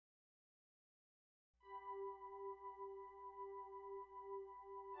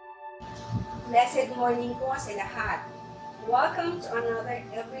Blessed morning po sa lahat. Welcome to another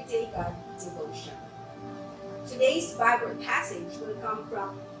Everyday God devotion. Today's Bible passage will come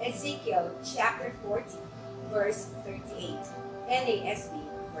from Ezekiel chapter 40, verse 38, NASB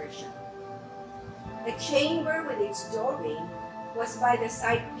version. The chamber with its doorway was by the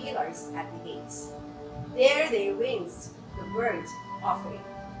side pillars at the gates. There they rinsed the burnt offering.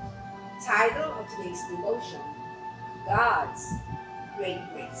 Title of today's devotion, God's Great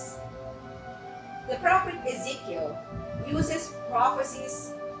Grace. The prophet Ezekiel uses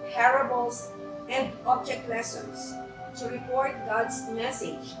prophecies, parables, and object lessons to report God's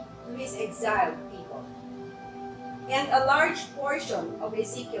message to his exiled people. And a large portion of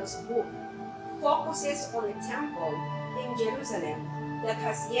Ezekiel's book focuses on a temple in Jerusalem that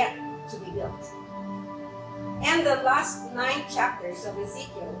has yet to be built. And the last 9 chapters of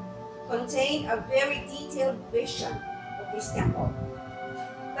Ezekiel contain a very detailed vision of this temple.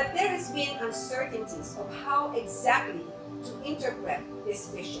 But there has been uncertainties of how exactly to interpret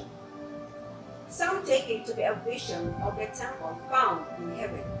this vision. Some take it to be a vision of the temple found in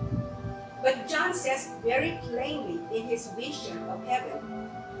heaven. But John says very plainly in his vision of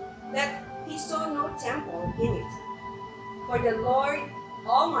heaven that he saw no temple in it. For the Lord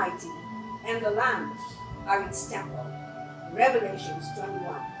Almighty and the Lamb are its temple. Revelations 21,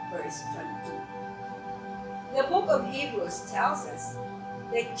 verse 22. The book of Hebrews tells us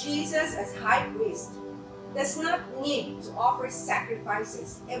that Jesus as high priest does not need to offer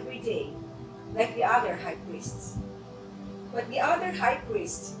sacrifices every day like the other high priests. What the other high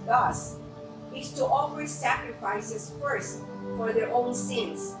priest does is to offer sacrifices first for their own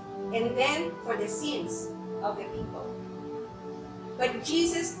sins and then for the sins of the people. But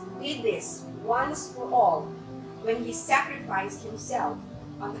Jesus did this once for all when he sacrificed himself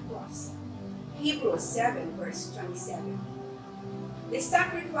on the cross. Hebrews 7 verse 27. The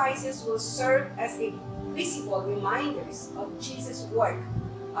sacrifices will serve as a visible reminders of Jesus' work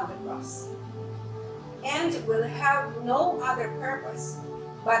on the cross and will have no other purpose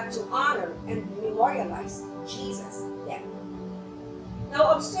but to honor and memorialize Jesus' death.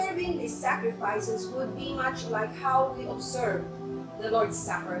 Now, observing these sacrifices would be much like how we observe the Lord's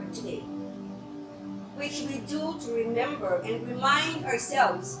Supper today, which we do to remember and remind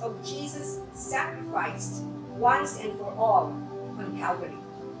ourselves of Jesus' sacrifice once and for all on Calvary.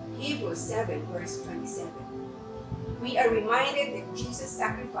 Hebrews 7 verse 27. We are reminded that Jesus'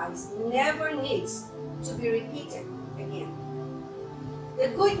 sacrifice never needs to be repeated again. The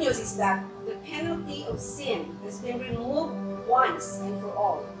good news is that the penalty of sin has been removed once and for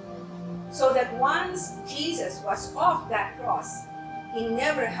all, so that once Jesus was off that cross, he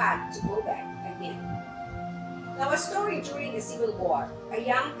never had to go back again. Now, a story during the Civil War, a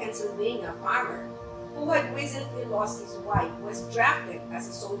young Pennsylvania farmer who had recently lost his wife was drafted as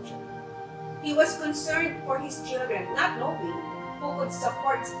a soldier. He was concerned for his children, not knowing who would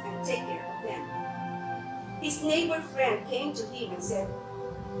support and take care of them. His neighbor friend came to him and said,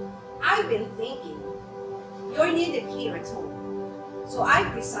 "I've been thinking, you're needed here at home, so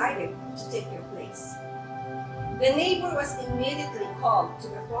I've decided to take your place." The neighbor was immediately called to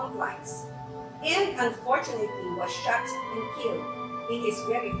the front lines and unfortunately was shot and killed in his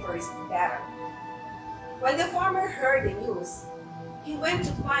very first battle. When the farmer heard the news, he went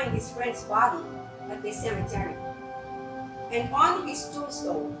to find his friend's body at the cemetery. And on his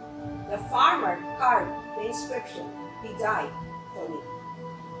tombstone, the farmer carved the inscription, "He died for me."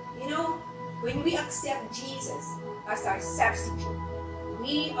 You know, when we accept Jesus as our substitute,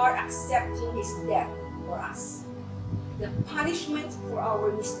 we are accepting his death for us. The punishment for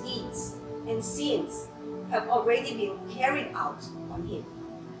our misdeeds and sins have already been carried out on him.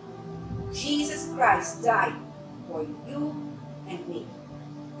 Jesus Christ died for you and me.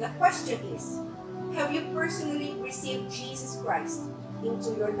 The question is, have you personally received Jesus Christ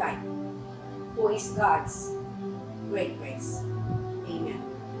into your life, who is God's great grace? Amen.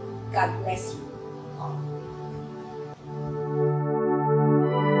 God bless you all.